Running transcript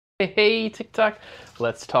Hey TikTok,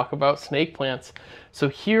 let's talk about snake plants. So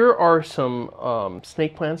here are some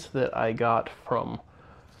snake plants that I got from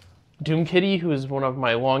Doom Kitty, who is one of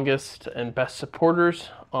my longest and best supporters.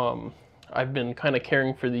 I've been kind of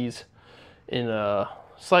caring for these in a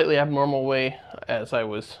slightly abnormal way as I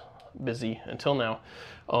was busy until now.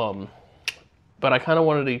 But I kind of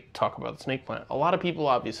wanted to talk about the snake plant. A lot of people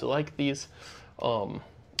obviously like these,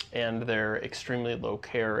 and they're extremely low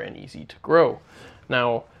care and easy to grow.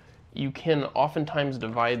 Now, you can oftentimes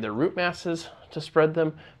divide their root masses to spread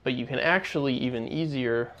them, but you can actually even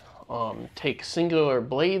easier take singular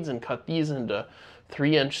blades and cut these into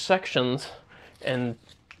 3-inch sections and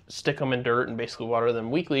stick them in dirt and basically water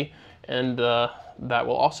them weekly, and that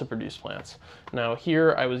will also produce plants. Now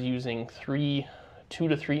here I was using 2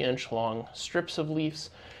 to 3 inch long strips of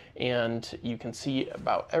leaves, and you can see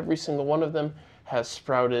about every single one of them has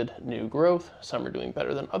sprouted new growth. Some are doing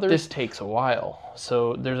better than others. This takes a while,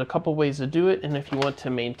 so there's a couple ways to do it, and if you want to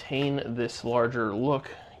maintain this larger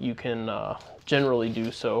look, you can generally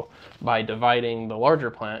do so by dividing the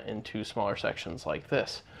larger plant into smaller sections like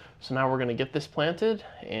this. So now we're going to get this planted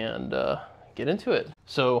and get into it.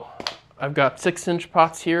 So I've got 6-inch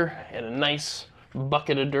pots here and a nice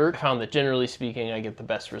bucket of dirt. I found that generally speaking I get the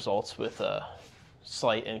best results with a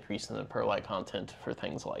slight increase in the perlite content for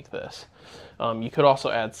things like this. You could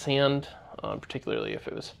also add sand, particularly if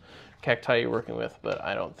it was cacti you're working with, but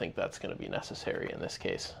I don't think that's going to be necessary in this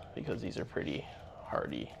case because these are pretty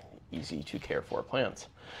hardy, easy to care for plants.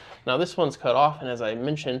 Now this one's cut off, and as I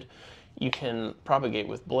mentioned, you can propagate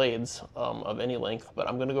with blades of any length, but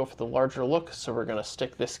I'm going to go for the larger look, so we're going to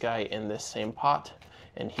stick this guy in this same pot,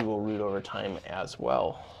 and he will root over time as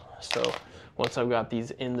well. So once I've got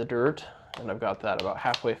these in the dirt, and I've got that about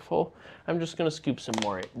halfway full, I'm just going to scoop some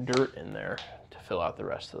more dirt in there to fill out the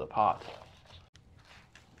rest of the pot.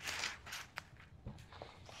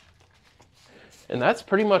 And that's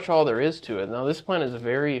pretty much all there is to it. Now this plant is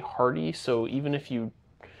very hardy, so even if you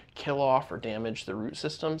kill off or damage the root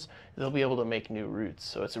systems, they'll be able to make new roots.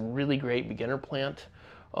 So it's a really great beginner plant,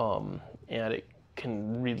 and it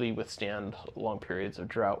can really withstand long periods of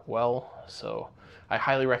drought well. So I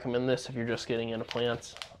highly recommend this if you're just getting into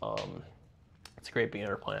plants. It's a great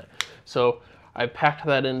beginner plant. So I packed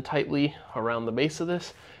that in tightly around the base of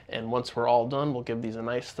this, and once we're all done, we'll give these a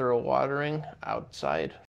nice thorough watering outside.